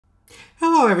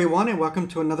Hello everyone and welcome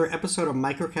to another episode of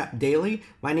MicroCap Daily.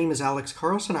 My name is Alex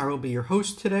Carlson. I will be your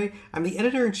host today. I'm the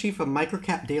editor-in-chief of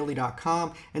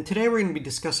MicroCapDaily.com, and today we're going to be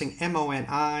discussing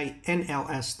MONI,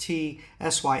 NLST,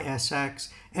 SYSX,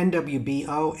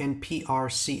 NWBO, and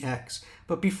PRCX.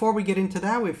 But before we get into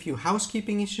that, we have a few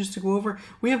housekeeping issues to go over.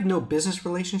 We have no business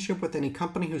relationship with any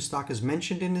company whose stock is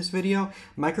mentioned in this video.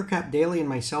 MicroCap Daily and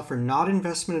myself are not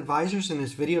investment advisors, and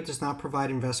this video does not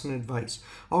provide investment advice.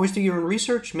 Always do your own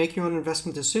research, make your own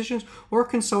investment decisions, or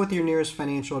consult with your nearest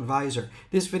financial advisor.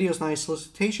 This video is not a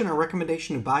solicitation or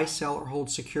recommendation to buy, sell, or hold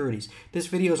securities. This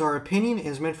video is our opinion and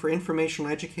is meant for informational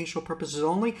and educational purposes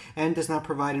only and does not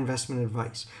provide investment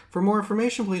advice. For more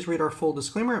information, please read our full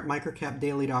disclaimer at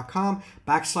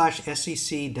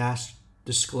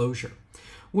microcapdaily.com/SEC-disclosure.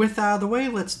 With the way,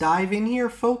 let's dive in here,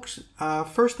 folks.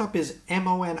 First up is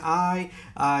MONI.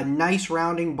 Nice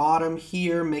rounding bottom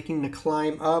here, making the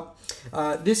climb up.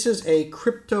 This is a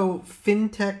crypto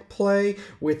fintech play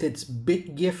with its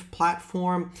BitGift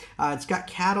platform. It's got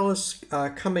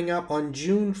catalysts coming up on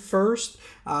June 1st.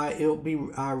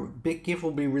 BitGift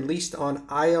will be released on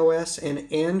iOS and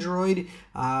Android.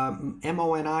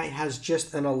 MONI has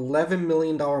just an $11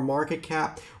 million market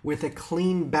cap with a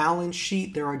clean balance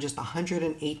sheet. There are just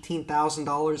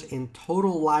 $118,000 in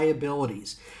total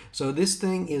liabilities. So this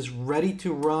thing is ready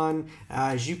to run.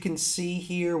 As you can see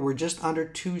here, we're just under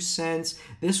 2 cents.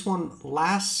 This one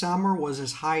last summer was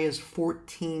as high as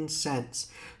 14 cents.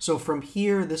 So from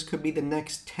here, this could be the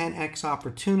next 10x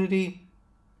opportunity.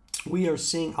 We are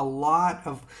seeing a lot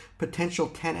of potential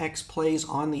 10x plays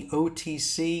on the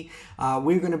OTC.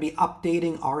 We're going to be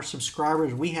updating our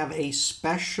subscribers. We have a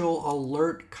special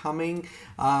alert coming.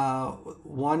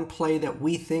 One play that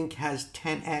we think has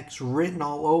 10x written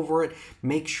all over it.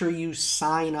 Make sure you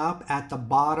sign up at the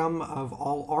bottom of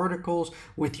all articles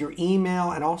with your email,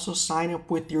 and also sign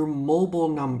up with your mobile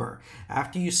number.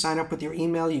 After you sign up with your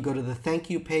email, you go to the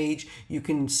thank you page. You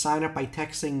can sign up by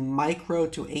texting micro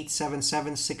to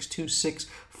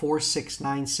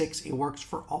 877-626-4696. It works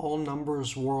for all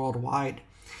numbers worldwide.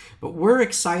 But we're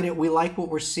excited. We like what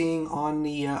we're seeing on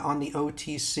the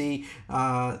OTC.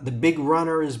 The big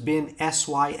runner has been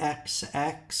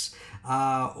SYXX.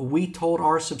 We told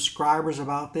our subscribers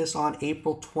about this on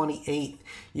April 28th.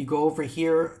 You go over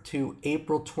here to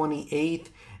April 28th,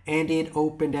 and it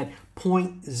opened at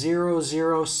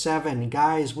 0.007.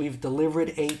 Guys, we've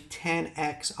delivered a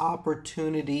 10x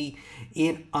opportunity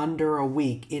in under a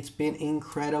week. It's been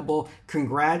incredible.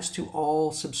 Congrats to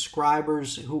all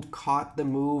subscribers who caught the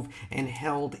move and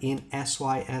held in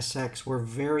SYSX. We're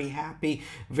very happy,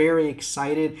 very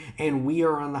excited, and we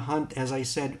are on the hunt, as I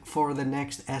said, for the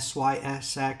next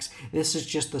SYSX. This is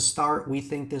just the start. We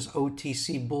think this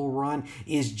OTC bull run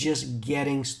is just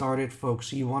getting started, folks.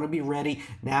 So you want to be ready.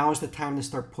 Now is the time to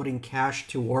start putting cash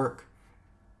to work.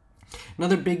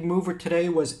 Another big mover today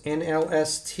was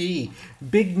NLST.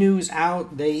 Big news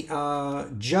out. They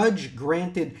judge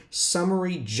granted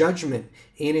summary judgment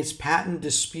in its patent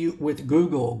dispute with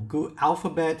Google.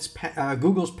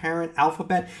 Google's parent,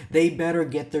 Alphabet, they better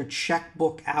get their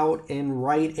checkbook out and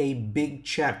write a big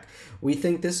check. We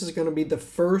think this is going to be the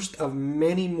first of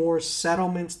many more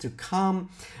settlements to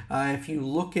come. If you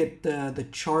look at the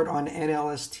chart on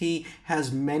NLST,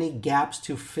 has many gaps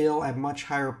to fill at much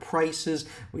higher prices.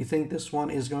 We think this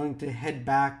one is going to head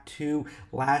back to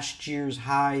last year's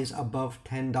highs above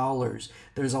 $10.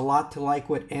 There's a lot to like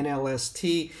with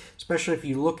NLST, especially if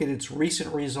you look at its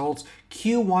recent results.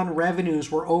 Q1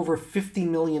 revenues were over $50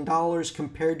 million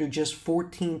compared to just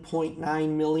 $14.9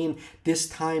 million this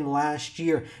time last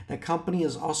year. The company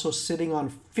is also sitting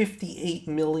on $58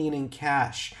 million in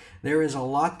cash. There is a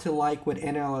lot to like with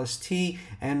NLST,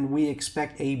 and we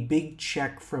expect a big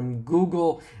check from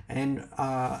Google, and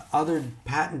other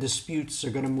patent disputes are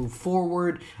going to move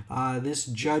forward. This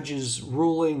judge's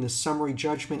ruling, the summary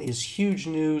judgment, is huge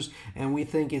news, and we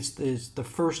think it's the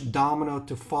first domino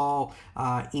to fall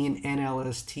in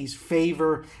NLST's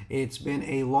favor. It's been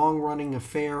a long-running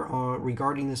affair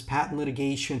regarding this patent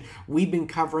litigation. We've been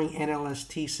covering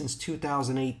NLST since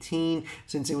 2018,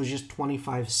 since it was just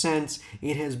 25 cents.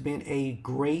 It has been a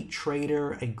great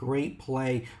trader, a great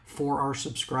play for our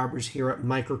subscribers here at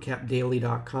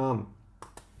MicroCapDaily.com.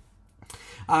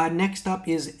 Next up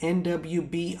is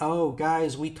NWBO.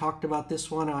 Guys, we talked about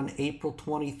this one on April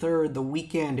 23rd, the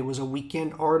weekend. It was a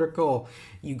weekend article.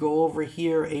 You go over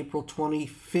here, April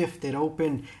 25th, it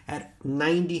opened at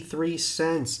 93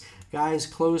 cents. Guys,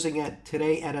 closing at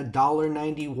today at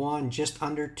 $1.91, just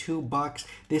under $2.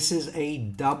 This is a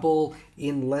double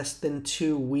in less than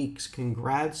 2 weeks.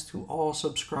 Congrats to all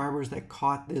subscribers that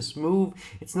caught this move.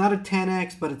 It's not a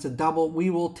 10x, but it's a double. We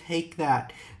will take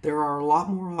that. There are a lot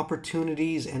more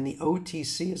opportunities, and the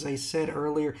OTC, as I said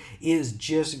earlier, is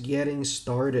just getting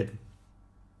started.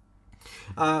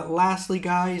 Lastly,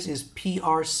 guys, is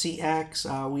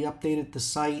PRCX. We updated the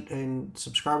site and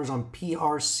subscribers on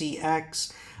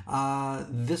PRCX.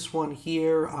 This one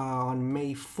here on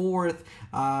May 4th,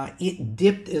 it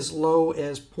dipped as low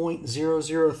as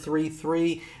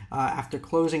 0.0033 after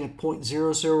closing at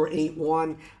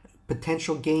 0.0081.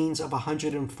 Potential gains of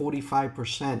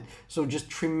 145%. So just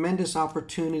tremendous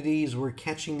opportunities. We're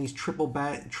catching these triple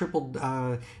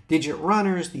digit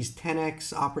runners, these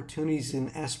 10x opportunities in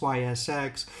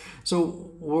SYSX. So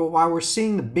while we're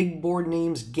seeing the big board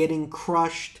names getting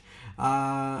crushed,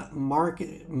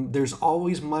 there's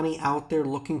always money out there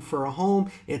looking for a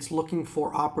home. It's looking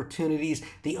for opportunities.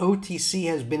 The OTC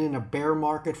has been in a bear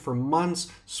market for months.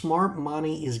 Smart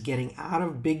money is getting out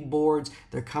of big boards.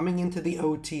 They're coming into the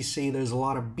OTC. There's a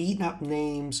lot of beaten up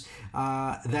names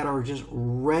that are just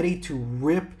ready to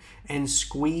rip and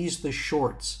squeeze the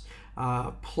shorts.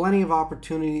 Plenty of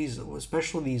opportunities,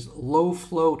 especially these low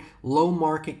float, low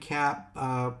market cap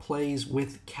plays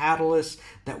with catalysts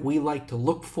that we like to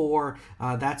look for.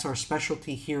 That's our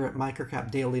specialty here at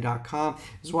MicroCapDaily.com.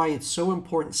 This is why it's so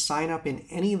important. Sign up in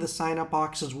any of the sign up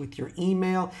boxes with your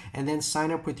email and then sign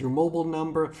up with your mobile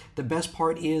number. The best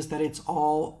part is that it's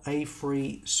all a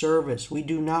free service. We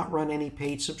do not run any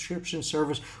paid subscription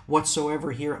service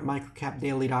whatsoever here at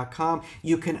MicroCapDaily.com.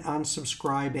 You can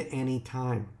unsubscribe at any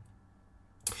time.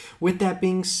 With that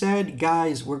being said,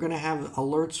 guys, we're going to have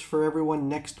alerts for everyone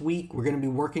next week. We're going to be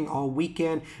working all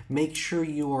weekend. Make sure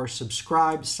you are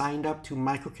subscribed, signed up to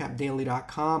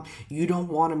MicroCapDaily.com. You don't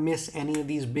want to miss any of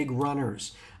these big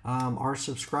runners. Our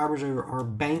subscribers are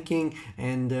banking,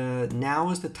 and now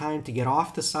is the time to get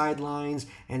off the sidelines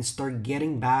and start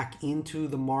getting back into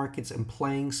the markets and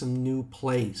playing some new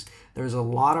plays. There's a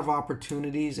lot of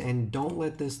opportunities, and don't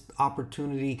let this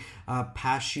opportunity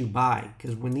pass you by,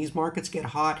 because when these markets get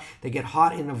hot, they get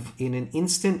hot in an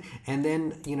instant, and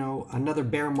then another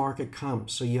bear market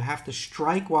comes. So you have to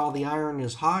strike while the iron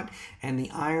is hot, and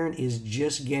the iron is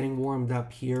just getting warmed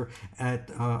up here at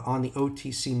on the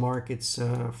OTC markets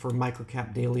for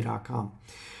MicroCapDaily.com.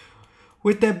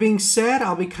 With that being said,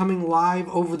 I'll be coming live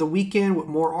over the weekend with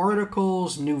more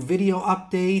articles, new video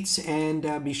updates,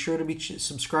 and be sure to be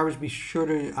subscribers. Be sure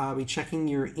to be checking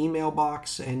your email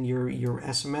box and your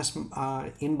SMS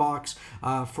inbox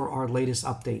for our latest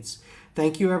updates.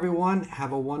 Thank you, everyone.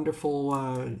 Have a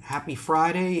wonderful, happy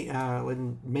Friday.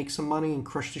 Make some money and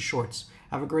crush the shorts.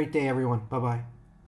 Have a great day, everyone. Bye-bye.